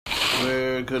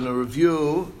We're going to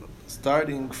review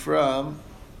starting from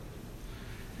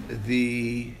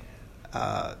the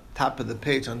top of the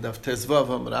page on Daf Tezvav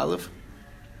Amud Aleph,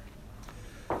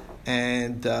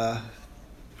 and I'll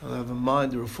have in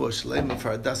mind the Refuah Shalema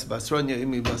for Hadassah Bas Ronya,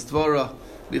 Imi Bas Dvora,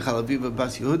 Michal Aviva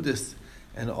Bas Yehudis,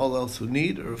 and all else who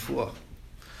need a Refuah.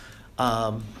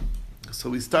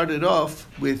 So we started off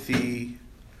with the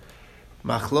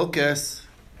Machlokes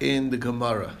in the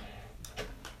Gemara.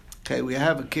 Okay, we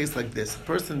have a case like this. A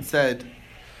person said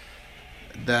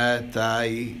that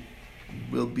I'm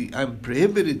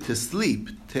prohibited to sleep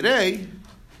today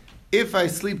if I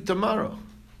sleep tomorrow.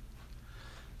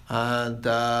 And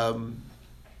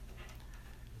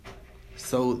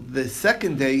so the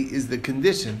second day is the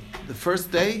condition. The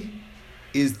first day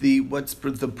is the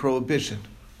prohibition.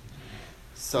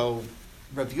 So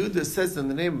Rav Yehuda says in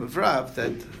the name of Rav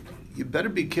that you better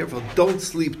be careful. Don't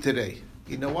sleep today.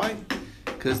 You know why?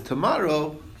 Because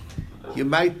tomorrow you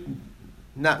might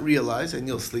not realize and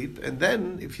you'll sleep. And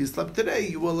then if you slept today,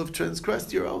 you will have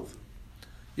transgressed your oath.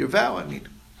 Your vow, I mean.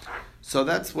 So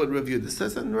that's what Rav Yehuda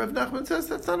says. And Rav Nachman says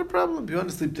that's not a problem. If you want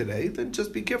to sleep today, then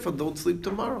just be careful. Don't sleep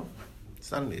tomorrow.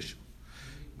 It's not an issue.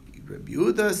 Rav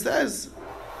Yehuda says,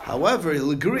 however,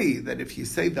 he'll agree that if you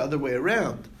say the other way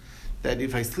around, that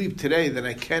if I sleep today, then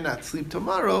I cannot sleep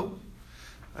tomorrow,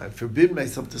 I forbid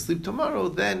myself to sleep tomorrow,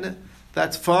 then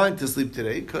that's fine to sleep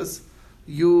today, because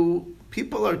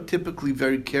people are typically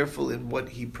very careful in what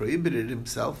he prohibited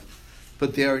himself,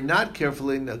 but they are not careful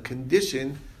in a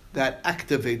condition that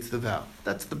activates the vow.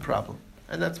 That's the problem.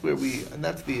 And that's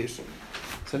the issue.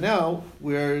 So now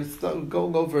we're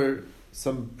going over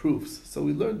some proofs. So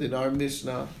we learned in our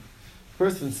Mishnah,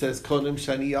 person says, Kodim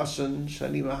Shani Yashan,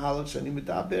 Shani Mahalach, Shani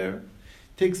Medaber,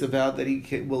 takes a vow that he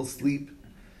will sleep,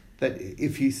 that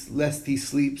lest he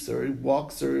sleeps or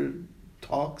walks or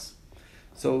talks.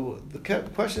 So the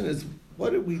question is, how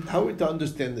are we to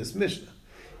understand this Mishnah?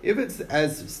 If it's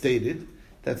as stated,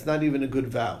 that's not even a good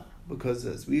vow, because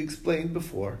as we explained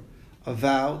before,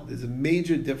 there's a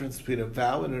major difference between a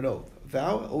vow and an oath. A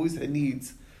vow always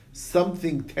needs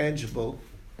something tangible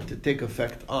to take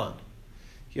effect on.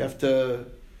 You have to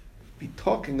be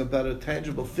talking about a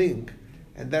tangible thing,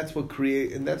 and that's what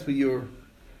you're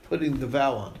putting the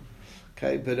vow on.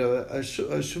 Okay, but a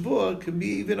shavua can be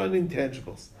even on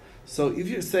intangibles. So if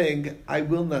you're saying, I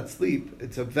will not sleep,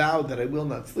 it's a vow that I will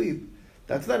not sleep,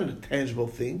 that's not a tangible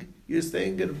thing. You're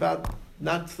saying it about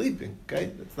not sleeping,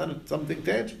 okay? That's not something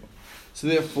tangible. So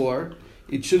therefore,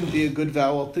 it shouldn't be a good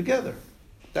vow altogether.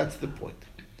 That's the point.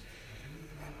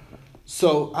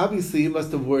 So obviously he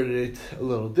must have worded it a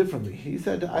little differently. He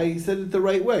said it the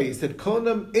right way. He said,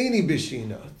 Konam eini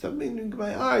bishina. So meaning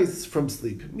my eyes from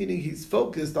sleep. Meaning he's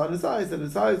focused on his eyes, and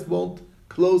his eyes won't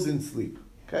close in sleep.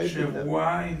 Okay?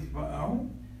 Shavua is vow?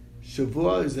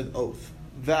 Shavua is an oath.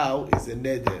 Vow is a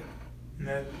neder.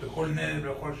 Right.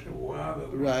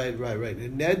 A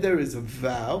neder is a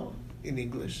vow in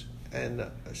English, and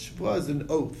a shavua is an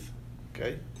oath.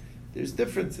 Okay? There's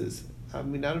differences. I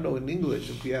mean, I don't know in English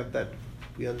if we have that,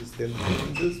 we understand the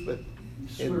differences, but... You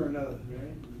swear an oath,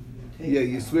 right?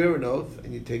 You swear an oath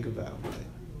and you take a vow, right?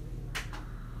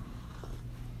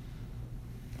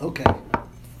 Okay.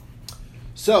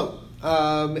 So,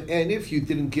 and if you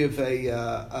didn't give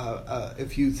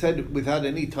if you said without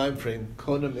any time frame,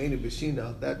 konam eini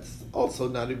b'shina, that's also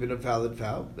not even a valid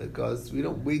vow, because we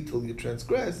don't wait till you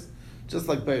transgress. Just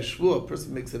like by a shvuah, a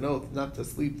person makes an oath not to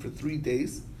sleep for 3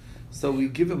 days. So we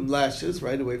give him lashes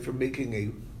right away for making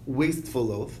a wasteful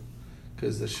oath,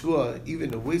 because the shvuah,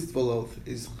 even a wasteful oath,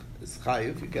 is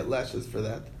chayiv. You get lashes for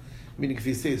that. Meaning, if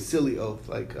you say a silly oath,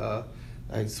 like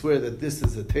I swear that this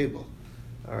is a table,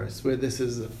 or I swear this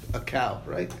is a cow,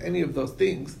 right? Any of those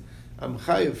things, I'm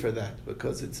chayiv for that,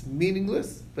 because it's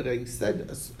meaningless. But I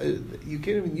said you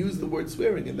can't even use the word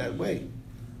swearing in that way.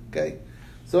 Okay.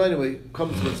 So anyway,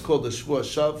 comes what's called a shvuah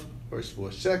shav or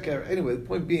shvuah sheker. Anyway, the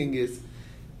point being is,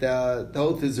 the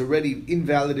oath is already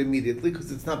invalid immediately,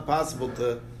 because it's not possible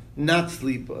to not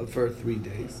sleep for 3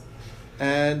 days,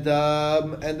 and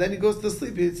then he goes to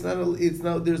sleep. There's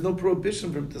no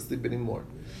prohibition for him to sleep anymore.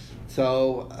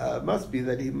 So it must be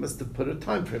that he must have put a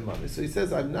time frame on it. So he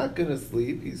says, "I'm not going to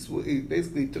sleep." He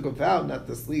basically took a vow not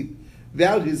to sleep,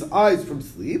 vowed his eyes from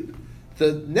sleep.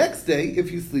 The next day,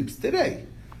 if he sleeps today,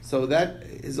 so that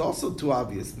is also too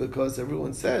obvious, because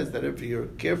everyone says that if you're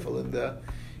careful in the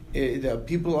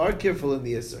people are careful in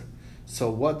the Isser. So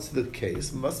what's the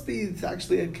case? Must be it's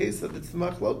actually a case of it's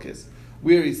machlokes,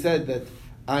 where he said that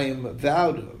I am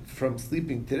vowed from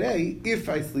sleeping today if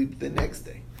I sleep the next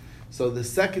day. So the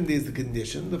second day is the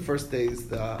condition, the first day is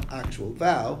the actual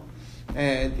vow,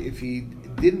 and if he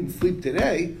didn't sleep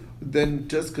today, then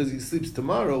just because he sleeps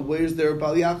tomorrow, where's there a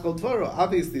Bal Yachal Dvaro?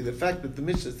 Obviously, the fact that the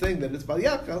Mishnah is saying that it's Bal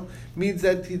Yachal means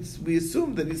that we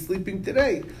assume that he's sleeping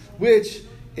today, which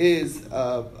is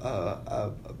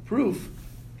a proof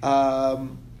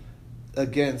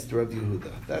against Rav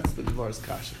Yehuda. That's the Gemara's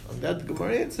kasha. On that, the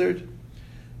Gemara answered,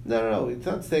 no, it's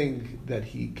not saying that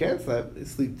he can't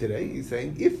sleep today. He's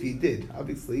saying if he did.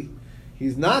 Obviously,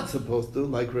 he's not supposed to,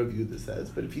 like Rav Yehuda says,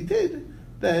 but if he did,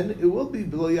 then it will be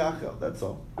below Yachal. That's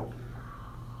all.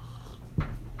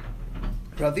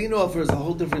 Ravina offers a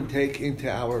whole different take into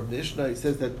our Mishnah. He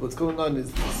says that what's going on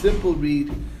is simple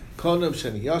read, Konav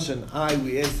Shani Yashan.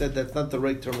 We said that's not the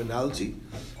right terminology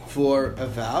for a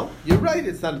vow. You're right,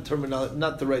 it's not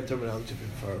the right terminology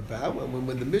for a vow. And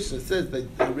when the Mishnah says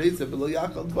that they raise it below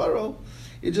Yachal Dvaro,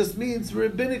 it just means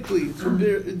rabbinically.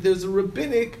 There's a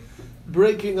rabbinic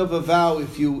breaking of a vow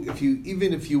if you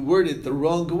even if you word it the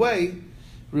wrong way.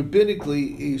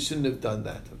 Rabbinically, you shouldn't have done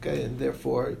that, okay? And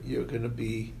therefore, you're going to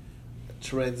be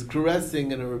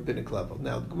transgressing in a rabbinic level.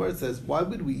 Now, the Gemara says, why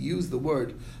would we use the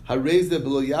word hareze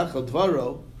below yachal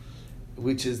dvaro,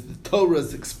 which is the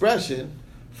Torah's expression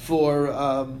for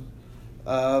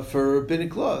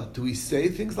rabbinic law? Do we say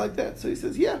things like that? So he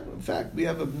says, yeah. In fact, we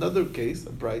have another case, a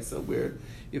brisa, where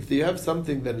if you have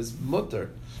something that is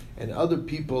mutter and other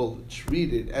people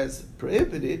treat it as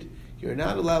prohibited, you're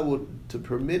not allowed to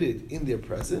permit it in their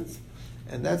presence,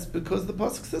 and that's because the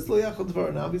pasuk says lo yachal dvar.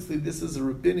 And obviously, this is a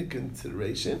rabbinic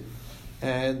consideration,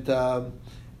 and that's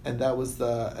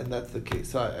the case.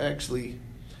 So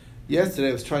yesterday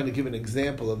I was trying to give an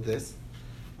example of this,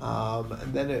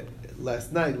 and then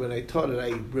last night when I taught it,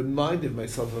 I reminded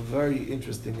myself of a very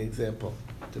interesting example.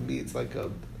 To me, it's like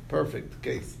a perfect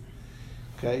case.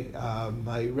 Okay,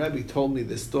 my Rebbe told me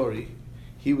this story.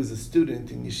 He was a student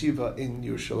in yeshiva in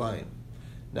Yerushalayim.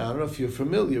 Now, I don't know if you're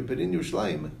familiar, but in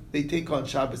Yerushalayim, they take on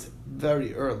Shabbos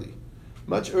very early.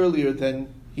 Much earlier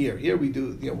than here. Here we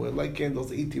do, we light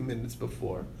candles 18 minutes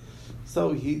before.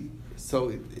 So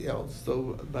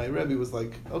my Rebbe was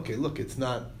like, okay, look, it's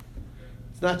not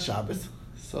Shabbos,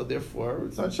 so therefore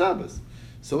it's not Shabbos.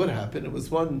 So what happened? It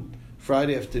was one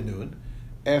Friday afternoon,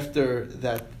 after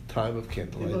that time of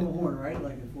candlelight. They blow the horn, right?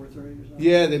 Like at 4:30 or something?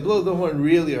 Yeah, they blow the horn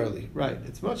really early. Right.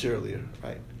 It's much earlier.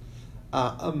 Right.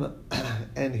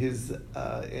 And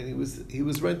he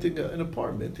was renting an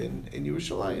apartment in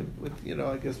Yerushalayim with,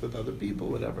 I guess with other people,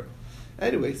 whatever.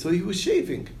 Anyway, so he was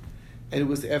shaving, and it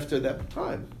was after that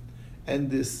time. And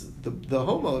the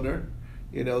homeowner,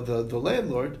 the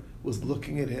landlord was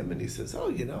looking at him, and he says,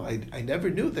 "Oh, I never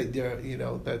knew that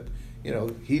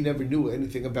he never knew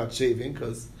anything about shaving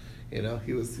because,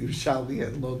 he was shalvi, he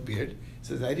had a long beard." He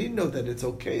says, "I didn't know that it's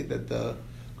okay that the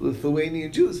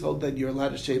Lithuanian Jews hold that you're allowed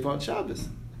to shave on Shabbos."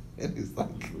 And he's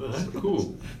like, "That's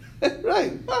cool."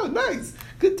 Right. Oh, nice.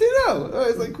 Good to know. I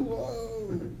was like,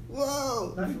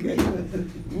 whoa. Okay.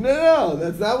 No,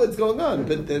 that's not what's going on.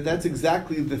 But that's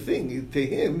exactly the thing. To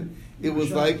him, it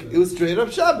was it was straight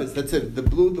up Shabbos. That's it. The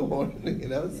blew the horn,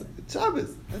 it's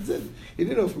Shabbos. That's it. He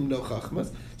didn't know from no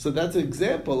chachmas. So that's an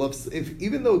example of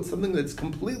even though it's something that's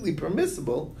completely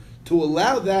permissible, to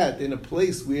allow that in a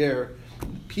place where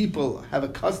people have a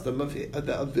custom of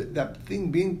that thing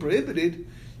being prohibited,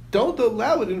 don't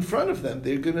allow it in front of them.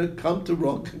 They're going to come to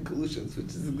wrong conclusions, which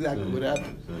is exactly what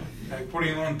happened. Like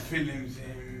putting on tefillins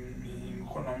in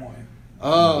Chol HaMoed.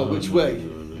 Oh, which way?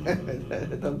 No.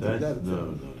 Don't do that.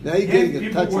 No. Now you're getting a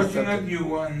people touchy watching at subject.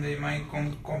 you and they might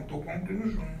come to a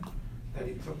conclusion that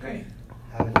it's okay.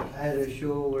 I had a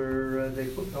shul where they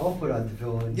all put on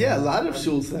tefillin. Yeah, a lot of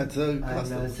shuls, that's a On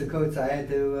custom. Sukkot, I had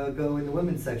to go in the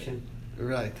women's section.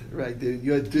 Right.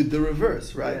 You had to do the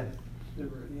reverse, right? Yeah.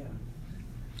 Yeah.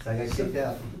 So I got kicked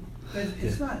out.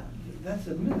 It's not, that's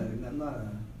a minhag, not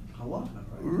a halacha,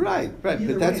 Right. Either But way,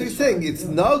 that's what he's it's saying. fine, It's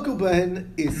yeah. nagubahen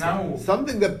is No.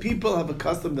 something that people have a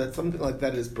custom that something like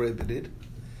that is prohibited,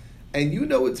 and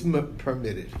it's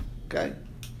permitted. Okay.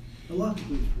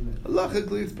 Halachically it's permitted.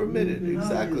 Halachically it's permitted, The knowledge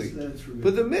exactly. is that it's forbidden.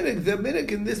 But the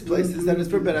minhag in this place is that it's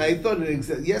forbidden. I thought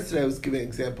yesterday I was giving an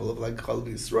example of like Chal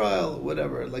Yisrael,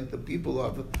 whatever. Like the people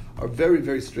who are very,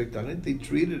 very strict on it. They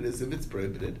treat it as if it's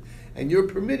prohibited, and you're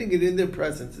permitting it in their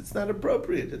presence. It's not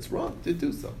appropriate. It's wrong to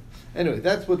do so. Anyway,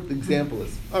 that's what the example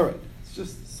is. All right, it's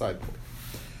just a side point.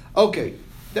 Okay,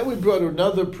 then we brought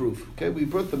another proof. Okay, we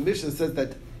brought the Mishnah says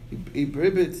that he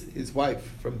prohibits his wife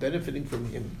from benefiting from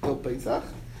him till Pesach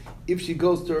if she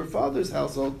goes to her father's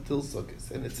household till Sukkot.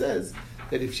 And it says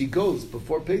that if she goes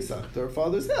before Pesach to her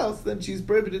father's house, then she's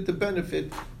prohibited to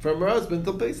benefit from her husband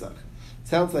till Pesach.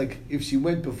 Sounds like if she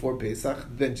went before Pesach,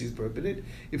 then she's prohibited.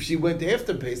 If she went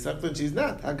after Pesach, then she's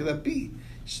not. How could that be?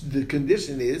 The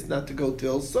condition is not to go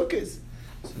till Sukkot.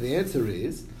 So the answer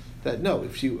is that no,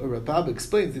 if she, Rabab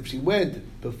explains, if she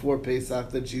went before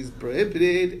Pesach, then she's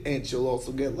prohibited, and she'll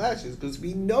also get lashes, because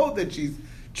we know that she's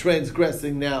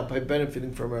transgressing now by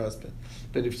benefiting from her husband.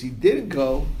 But if she didn't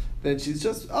go, then she's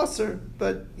just usher,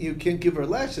 but you can't give her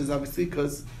lashes, obviously,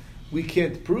 because we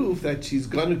can't prove that she's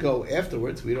going to go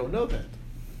afterwards. We don't know that.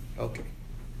 Okay.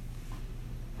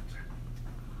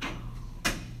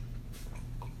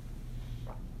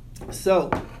 So,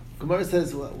 Gemara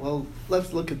says, well,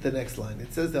 let's look at the next line.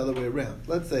 It says the other way around.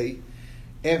 Let's say,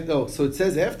 so it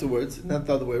says afterwards, not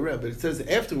the other way around, but it says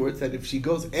afterwards that if she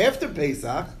goes after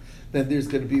Pesach, then there's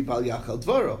going to be Bal Yachal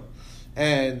Dvaro.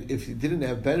 And if you didn't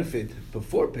have benefit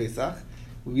before Pesach,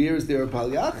 where is there a Bal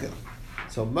Yachal?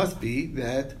 So it must be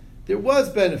that there was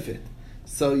benefit.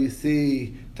 So you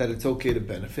see that it's okay to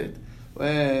benefit,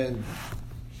 and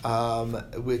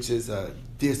which is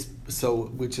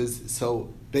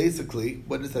basically,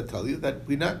 what does that tell you?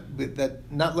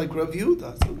 That not like Rav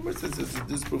Yehuda. So the Gemara says this is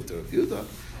disproof to Rav Yehuda.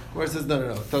 Gemara says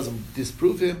no, it doesn't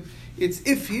disprove him. It's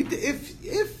if you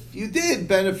did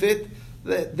benefit,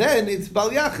 then it's Bal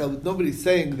Yachal. Nobody's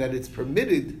saying that it's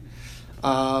permitted,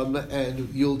 and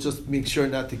you'll just make sure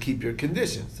not to keep your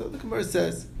condition. So the Gemara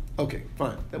says, okay,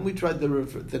 fine. Then we tried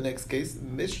the next case. The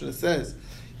Mishnah says,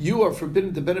 you are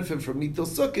forbidden to benefit from Mitul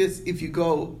Sukkos if you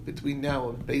go between now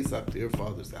and Pesach to your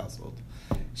father's household.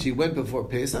 She went before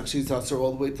Pesach, she's also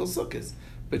all the way till Sukkos.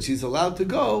 But she's allowed to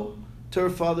go to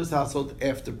her father's household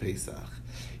after Pesach.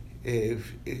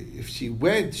 If she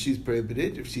went, she's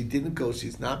prohibited. If she didn't go,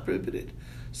 she's not prohibited.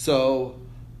 So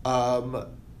that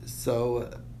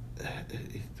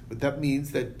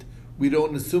means that we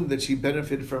don't assume that she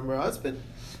benefited from her husband.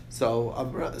 So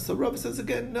Rabbi says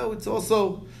again, no, it's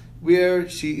also where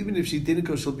she, even if she didn't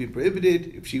go, she'll be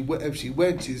prohibited. If she went, if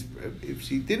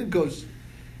she didn't go,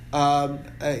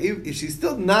 if she's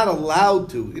still not allowed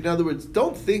to. In other words,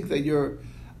 don't think that you're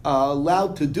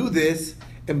allowed to do this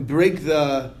and break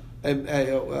the.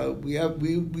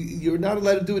 You're not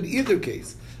allowed to do it in either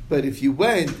case. But if you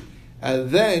went,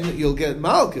 then you'll get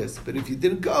malchus. But if you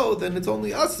didn't go, then it's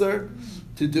only usher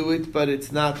to do it, but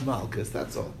it's not malchus.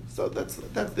 That's all. So that's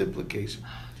the implication.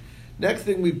 Next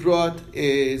thing we brought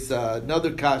is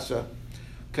another kasha.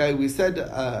 Okay, we said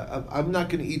I'm not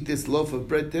going to eat this loaf of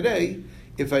bread today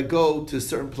if I go to a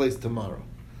certain place tomorrow.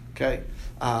 Okay,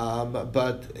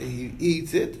 but he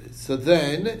eats it, so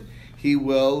then he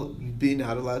will be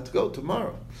not allowed to go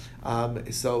tomorrow.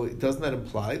 So doesn't that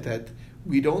imply that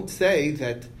we don't say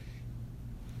that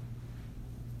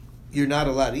you're not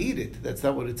allowed to eat it? That's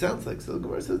not what it sounds like. So the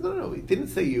Gemara says, no, it didn't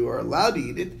say you are allowed to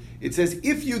eat it. It says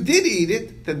if you did eat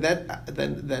it, then that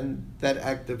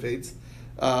activates.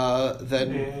 That's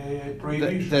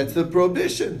the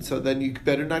prohibition. So then you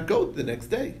better not go the next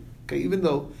day. Okay, even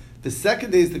though the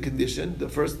second day is the condition, the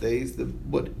first day is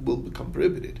what will become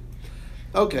prohibited.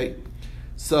 Okay,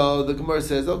 so the Gemara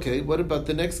says, okay, what about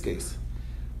the next case?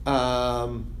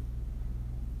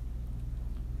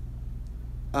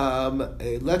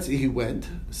 Let's say he went,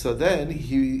 so then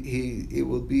it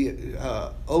will be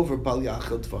over Bal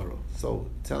Yachal Dvaro. So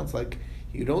it sounds like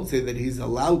you don't say that he's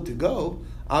allowed to go.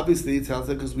 Obviously, it sounds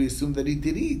like because we assume that he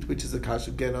did eat, which is a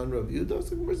kasha again on Rav Yehuda.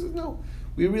 So the says, no,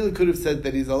 we really could have said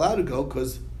that he's allowed to go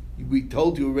because we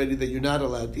told you already that you're not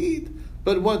allowed to eat.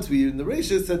 But once we in the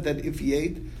Reisha said that if he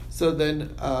ate, so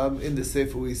then in the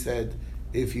Sefer we said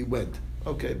if he went.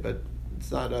 Okay, but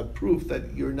it's not a proof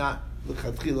that you're not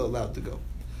l'chatchila allowed to go.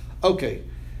 Okay,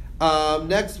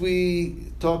 next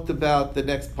we talked about the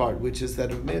next part, which is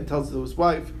that if a man tells his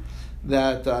wife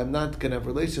that I'm not going to have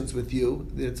relations with you,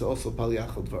 it's also Bal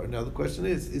Yachal Dvar. Now the question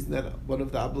is, isn't that one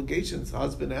of the obligations a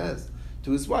husband has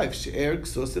to his wife? She'er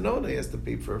k'sos and ona, he has to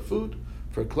pay for her food,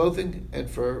 for her clothing, and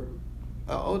for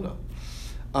ona.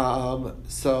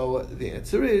 So the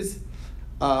answer is,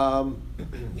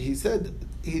 he said,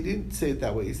 he didn't say it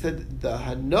that way. He said the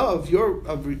hana of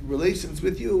relations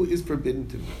with you is forbidden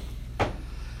to me.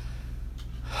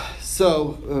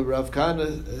 So Rav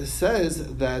Kahana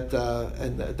says that,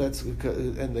 and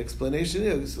the explanation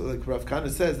is like Rav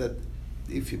Kahana says that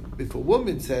if a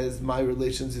woman says my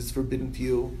relations is forbidden to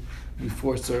you, we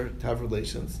force her to have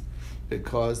relations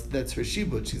because that's her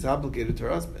shibud. She's obligated to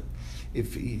her husband.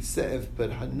 If he says,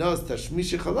 but hanas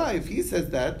tashmish chalai, if he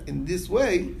says that in this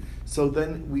way, so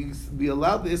then we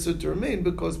allow the issur to remain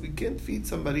because we can't feed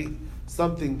somebody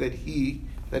something that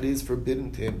is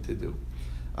forbidden to him to do.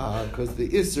 Because the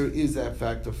issur is in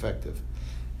fact effective,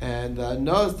 and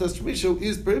nas tashmishu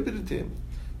is prohibited to him.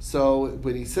 So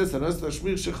when he says nas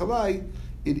tashmish shechalai,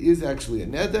 it is actually a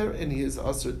neder, and he is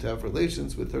usher to have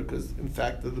relations with her. Because in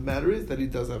fact, the matter is that he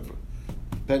does have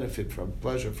benefit from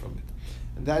pleasure from it,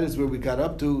 and that is where we got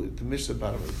up to at the Mishnah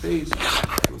bottom of the page.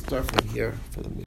 we'll start from here for the